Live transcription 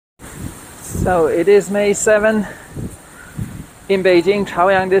So it is May 7 in Beijing,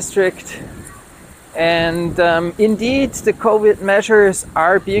 Chaoyang district, and indeed the COVID measures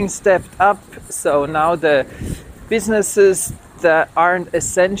are being stepped up. So now the businesses that aren't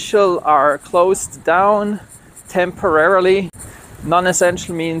essential are closed down temporarily.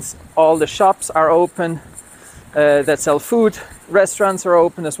 Non-essential means all the shops are open that sell food. Restaurants are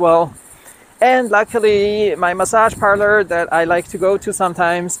open as well. And luckily, my massage parlor that I like to go to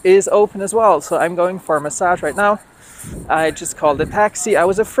sometimes is open as well. So I'm going for a massage right now. I just called a taxi. I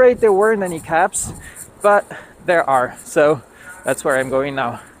was afraid there weren't any cabs, but there are. So that's where I'm going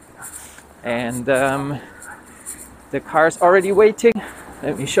now. And the car's already waiting.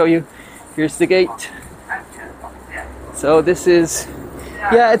 Let me show you. Here's the gate. So this is,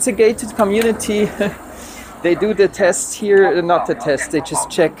 yeah, it's a gated community. They do the test here, not the test, they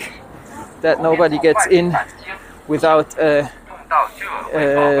just check that nobody gets in without a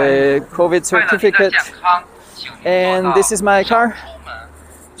COVID certificate. And this is my car.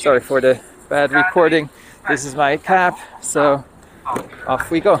 Sorry for the bad recording. This is my cab, so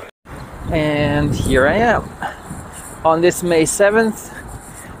off we go. And here I am on this May 7th,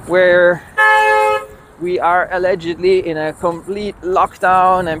 where we are allegedly in a complete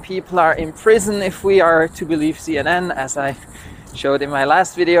lockdown and people are in prison if we are to believe CNN, as I showed in my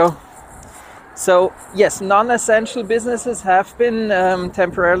last video. So yes, non-essential businesses have been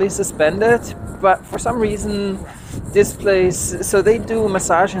temporarily suspended, but for some reason this place, so they do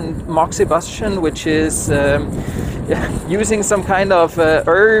massage and moxibustion, which is using some kind of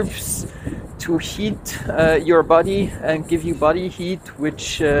herbs to heat your body and give you body heat,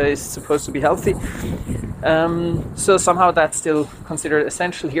 which is supposed to be healthy. So somehow that's still considered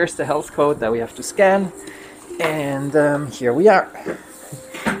essential. Here's the health code that we have to scan, and here we are.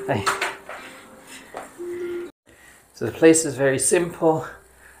 Hi. So the place is very simple,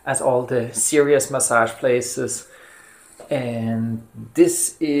 as all the serious massage places. And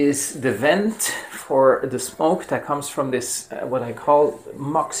this is the vent for the smoke that comes from this, what I call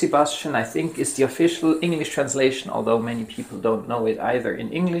moxibustion, I think is the official English translation, although many people don't know it either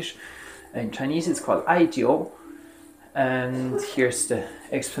in English. In Chinese it's called aijiu. And here's the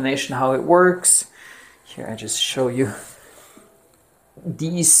explanation how it works. Here I just show you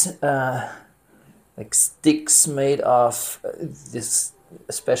these like sticks made of this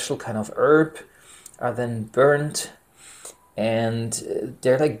special kind of herb are then burnt, and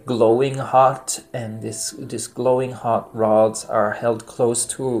they're like glowing hot, and this glowing hot rods are held close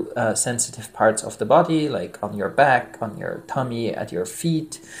to sensitive parts of the body, like on your back, on your tummy, at your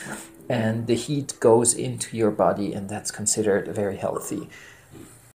feet, and the heat goes into your body, and that's considered very healthy.